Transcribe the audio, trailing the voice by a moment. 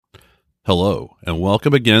Hello, and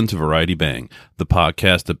welcome again to Variety Bang, the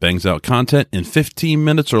podcast that bangs out content in 15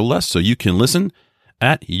 minutes or less so you can listen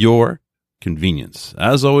at your convenience.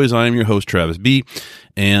 As always, I am your host, Travis B.,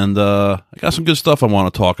 and I got some good stuff I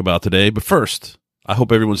want to talk about today. But first, I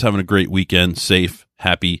hope everyone's having a great weekend, safe,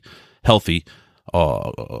 happy, healthy.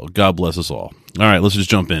 God bless us all. All right, let's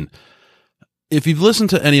just jump in. If you've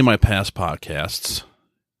listened to any of my past podcasts,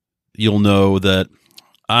 you'll know that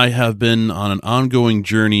I have been on an ongoing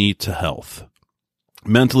journey to health,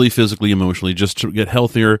 mentally, physically, emotionally, just to get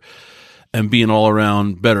healthier and be an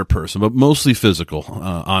all-around better person, but mostly physical,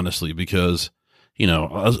 honestly, because, you know,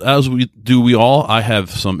 as we all, I have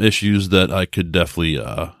some issues that I could definitely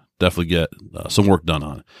get some work done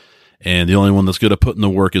on. And the only one that's good at putting the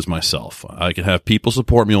work is myself. I can have people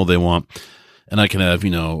support me all they want, and I can have,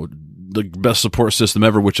 the best support system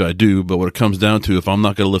ever, which I do, but what it comes down to, if I'm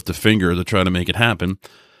not going to lift a finger to try to make it happen,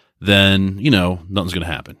 then, nothing's going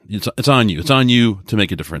to happen. It's on you. It's on you to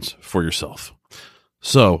make a difference for yourself.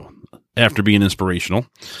 So, after being inspirational,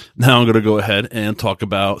 now I'm going to go ahead and talk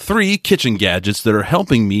about 3 kitchen gadgets that are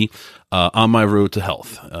helping me on my road to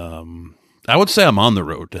health. I would say I'm on the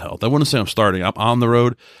road to health. I wouldn't say I'm starting. I'm on the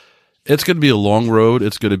road. It's going to be a long road.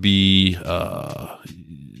 It's going to be,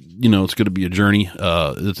 it's going to be a journey.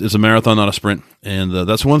 It's a marathon, not a sprint. And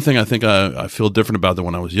that's one thing I think I feel different about than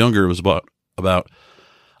when I was younger. It was about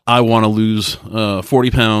I want to lose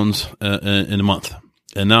 40 pounds in a month.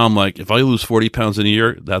 And now I'm like, if I lose 40 pounds in a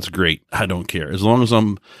year, that's great. I don't care. As long as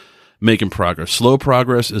I'm making progress. Slow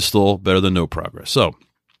progress is still better than no progress. So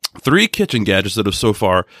 3 kitchen gadgets that have so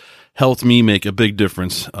far helped me make a big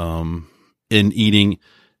difference in eating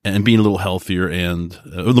and being a little healthier and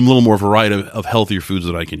a little more variety of healthier foods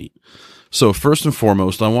that I can eat. So first and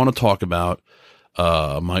foremost, I want to talk about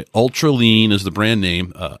my Ultra Lean is the brand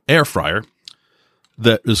name air fryer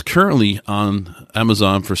that is currently on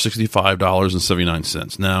Amazon for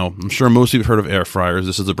 $65.79. Now, I'm sure most of you have heard of air fryers.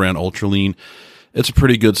 This is the brand Ultra Lean. It's a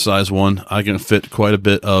pretty good size one. I can fit quite a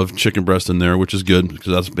bit of chicken breast in there, which is good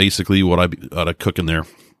because that's basically what I cook in there.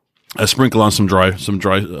 I sprinkle on some dry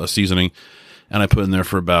seasoning, and I put in there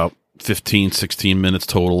for about 15, 16 minutes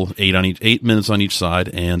total, 8 minutes on each side,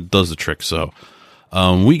 and does the trick. So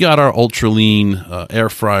we got our Ultra Lean air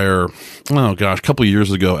fryer, a couple of years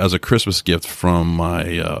ago as a Christmas gift from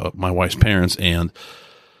my wife's parents, and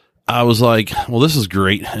I was like, well, this is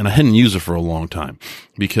great, and I hadn't used it for a long time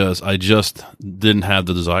because I just didn't have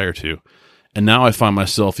the desire to. And now I find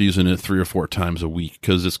myself using it 3 or 4 times a week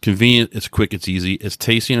because it's convenient, it's quick, it's easy, it's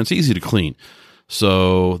tasty, and it's easy to clean.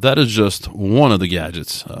 So that is just one of the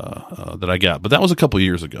gadgets that I got. But that was a couple of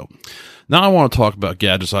years ago. Now I want to talk about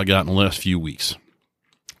gadgets I got in the last few weeks.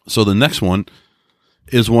 So the next one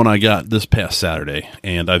is one I got this past Saturday,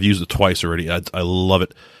 and I've used it twice already. I love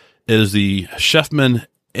it. It is the Chefman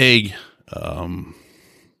Egg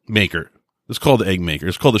Maker. It's called the Egg Maker.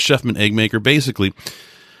 It's called the Chefman Egg Maker. Basically,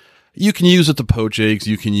 you can use it to poach eggs.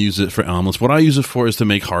 You can use it for omelets. What I use it for is to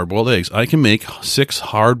make hard-boiled eggs. I can make 6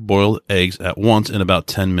 hard-boiled eggs at once in about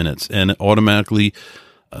 10 minutes, and it automatically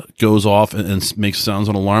goes off and makes sounds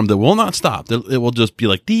on alarm that will not stop. It will just be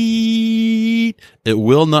like, dee. It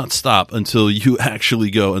will not stop until you actually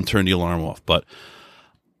go and turn the alarm off. But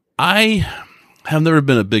I have never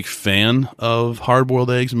been a big fan of hard-boiled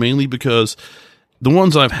eggs, mainly because the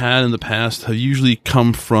ones I've had in the past have usually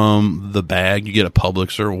come from the bag. You get at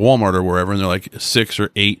Publix or Walmart or wherever, and they're like 6 or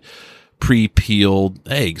 8 pre-peeled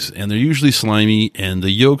eggs, and they're usually slimy, and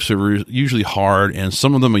the yolks are usually hard, and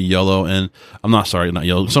some of them are yellow, and not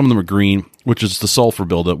yellow, some of them are green, which is the sulfur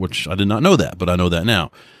buildup, which I did not know that, but I know that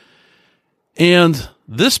now. And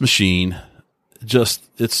this machine,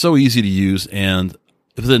 it's so easy to use, and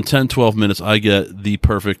within 10, 12 minutes, I get the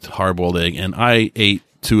perfect hard-boiled egg, and I ate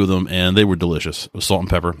 2 of them, and they were delicious with salt and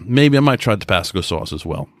pepper. Maybe I might try Tabasco sauce as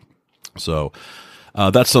well. So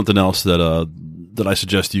that's something else that I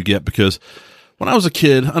suggest you get, because when I was a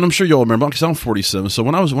kid, and I'm sure you all remember, because I'm 47, so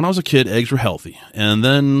when I was a kid, eggs were healthy. And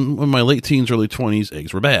then in my late teens, early 20s,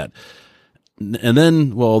 eggs were bad. And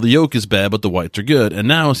then, the yolk is bad, but the whites are good. And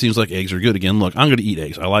now it seems like eggs are good again. Look, I'm going to eat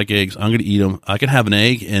eggs. I like eggs. I'm going to eat them. I can have an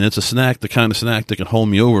egg, and it's a snack, the kind of snack that can hold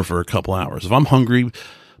me over for a couple hours. If I'm hungry,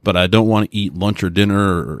 but I don't want to eat lunch or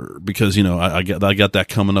dinner because, I got that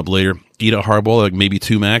coming up later, eat a hard boil, like maybe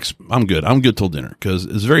 2 max, I'm good. I'm good till dinner because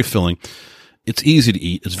it's very filling. It's easy to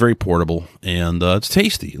eat. It's very portable, and it's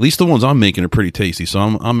tasty. At least the ones I'm making are pretty tasty, so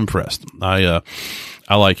I'm impressed. I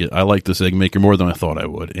like it. I like this egg maker more than I thought I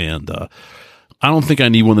would, and I don't think I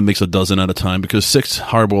need one that makes a dozen at a time, because 6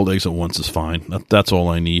 hard-boiled eggs at once is fine. That's all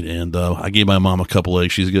I need, and I gave my mom a couple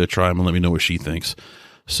eggs. She's going to try them and let me know what she thinks.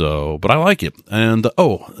 So, but I like it. And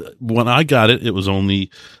when I got it, it was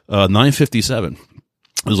only $9.57.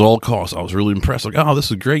 It was all cost. I was really impressed. Like, oh,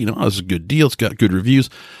 this is great. This is a good deal. It's got good reviews.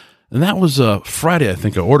 And that was Friday, I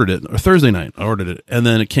think I ordered it, or Thursday night I ordered it, and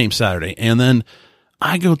then it came Saturday. And then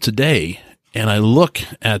I go today and I look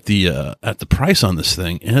at the price on this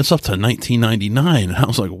thing, and it's up to $19.99. And I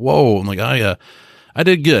was like, whoa! I'm like, I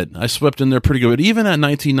did good. I swept in there pretty good. But even at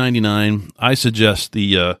 $19.99, I suggest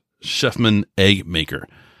the Chefman egg maker.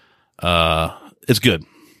 It's good.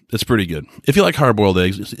 It's pretty good. If you like hard-boiled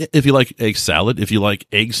eggs, if you like egg salad, if you like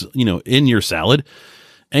eggs, in your salad,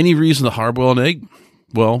 any reason to hard-boil an egg,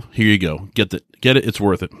 well, here you go. Get it. It's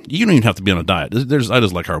worth it. You don't even have to be on a diet. I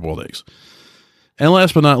just like hard-boiled eggs. And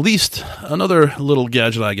last but not least, another little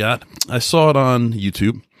gadget I got. I saw it on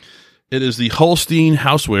YouTube. It is the Holstein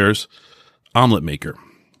Housewares omelet maker.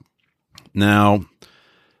 Now,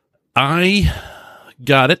 I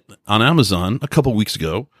got it on Amazon a couple weeks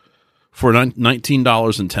ago for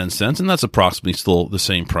 $19.10, and that's approximately still the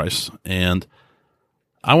same price. And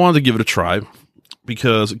I wanted to give it a try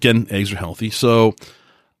because, again, eggs are healthy. So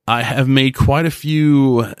I have made quite a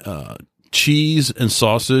few cheese and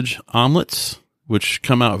sausage omelets, which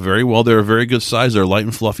come out very well. They're a very good size. They're light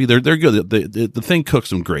and fluffy. They're good. The thing cooks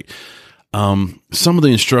them great. Some of the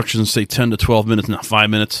instructions say 10 to 12 minutes, not 5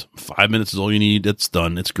 minutes. 5 minutes is all you need. It's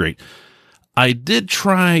done. It's great. I did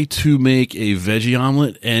try to make a veggie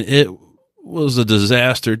omelet, and it was a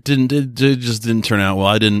disaster. It just didn't turn out well.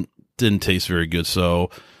 I didn't taste very good. So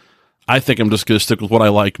I think I'm just going to stick with what I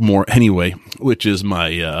like more anyway, which is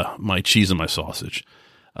my cheese and my sausage.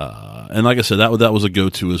 And like I said, that was a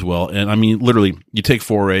go-to as well. And I mean, literally, you take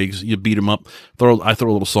 4 eggs, you beat them up. I throw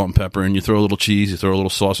a little salt and pepper, and you throw a little cheese, you throw a little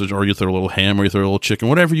sausage, or you throw a little ham, or you throw a little chicken,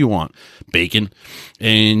 whatever you want, bacon,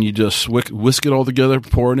 and you just whisk it all together,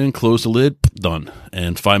 pour it in, close the lid, done.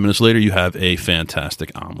 And 5 minutes later, you have a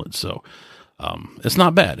fantastic omelet. So it's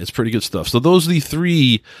not bad. It's pretty good stuff. So those are the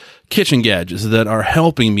 3 kitchen gadgets that are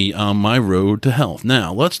helping me on my road to health.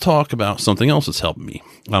 Now, let's talk about something else that's helping me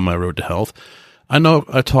on my road to health. I know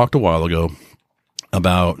I talked a while ago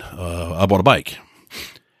about I bought a bike,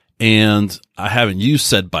 and I haven't used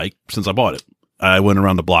said bike since I bought it. I went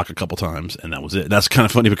around the block a couple times, and that was it. That's kind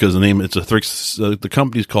of funny because the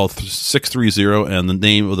company's called 630, and the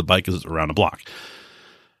name of the bike is Around the Block.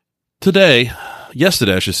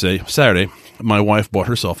 Yesterday, I should say, Saturday, my wife bought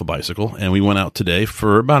herself a bicycle, and we went out today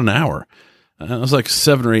for about an hour. It was like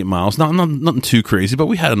 7 or 8 miles, nothing too crazy, but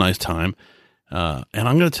we had a nice time. And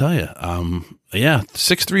I'm going to tell you,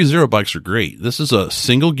 630 bikes are great. This is a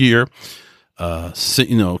single gear,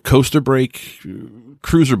 coaster brake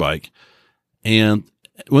cruiser bike. And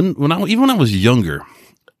when I was younger,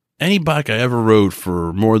 any bike I ever rode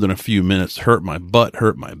for more than a few minutes hurt my butt,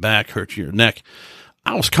 hurt my back, hurt your neck.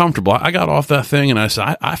 I was comfortable. I got off that thing and I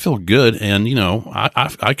said, I feel good. And,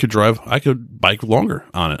 I could bike longer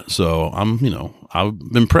on it. So I'm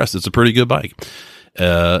impressed. It's a pretty good bike.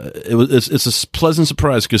 It's a pleasant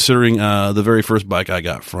surprise considering the very first bike I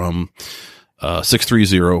got from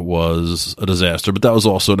 630 was a disaster, but that was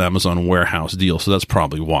also an Amazon warehouse deal, so that's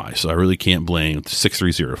probably why. So I really can't blame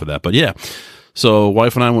 630 for that. But yeah, so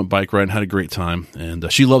wife and I went bike riding, had a great time,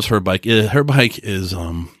 and she loves her bike. Her bike is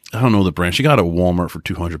I don't know the brand. She got it at Walmart for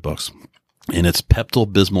 $200, and it's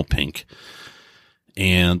Pepto-Bismol pink.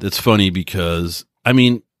 And it's funny because I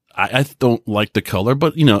don't like the color,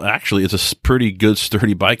 but actually it's a pretty good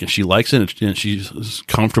sturdy bike, and she likes it, and she's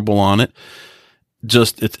comfortable on it.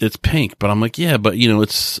 Just it's pink, but I'm like, yeah, but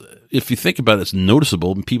it's, if you think about it, it's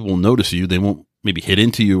noticeable, and people will notice you. They won't maybe hit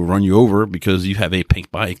into you or run you over because you have a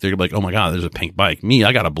pink bike. They're like, oh my God, there's a pink bike. Me,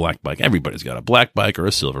 I got a black bike. Everybody's got a black bike or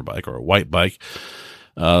a silver bike or a white bike.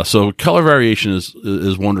 So color variation is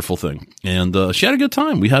a wonderful thing. And she had a good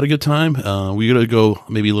time. We had a good time. We're going to go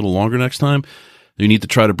maybe a little longer next time. You need to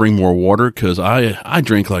try to bring more water because I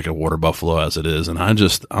drink like a water buffalo as it is. And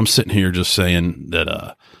I'm sitting here just saying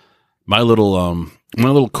that my little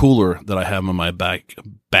cooler that I have on my back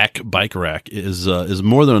bike rack is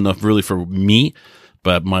more than enough really for me.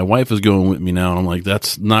 But my wife is going with me now, and I'm like,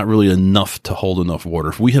 that's not really enough to hold enough water.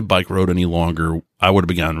 If we had bike rode any longer, I would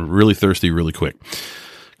have gotten really thirsty really quick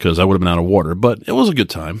because I would have been out of water. But it was a good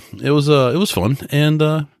time. It was fun, and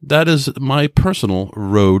that is my personal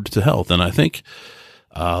road to health. And I think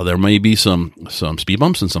there may be some speed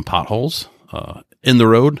bumps and some potholes in the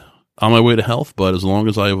road on my way to health, but as long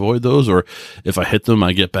as I avoid those, or if I hit them,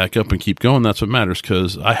 I get back up and keep going. That's what matters,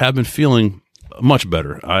 because I have been feeling much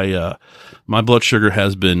better. My blood sugar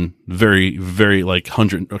has been very, very like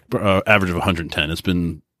 100, average of 110. It's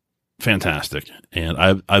been fantastic, and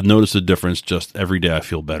I've noticed a difference just every day. I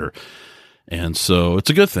feel better, And so it's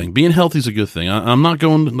a good thing. Being healthy is a good thing. I'm not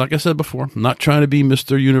going, like I said before, I'm not trying to be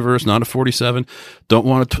Mr. Universe, not a 47. Don't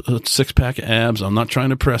want a six-pack of abs. I'm not trying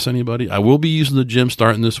to impress anybody. I will be using the gym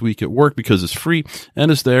starting this week at work because it's free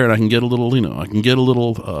and it's there, and I can get a little, I can get a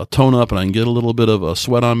little tone up, and I can get a little bit of a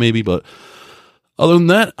sweat on maybe. But other than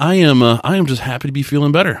that, I am just happy to be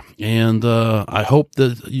feeling better. And I hope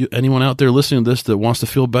that anyone out there listening to this that wants to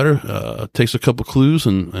feel better takes a couple clues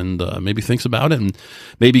and maybe thinks about it, and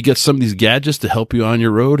maybe gets some of these gadgets to help you on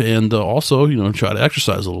your road, and also, try to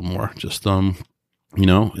exercise a little more. Just,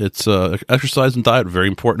 it's exercise and diet are very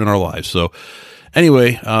important in our lives. So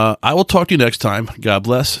anyway, I will talk to you next time. God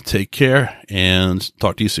bless, take care, and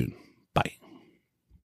talk to you soon.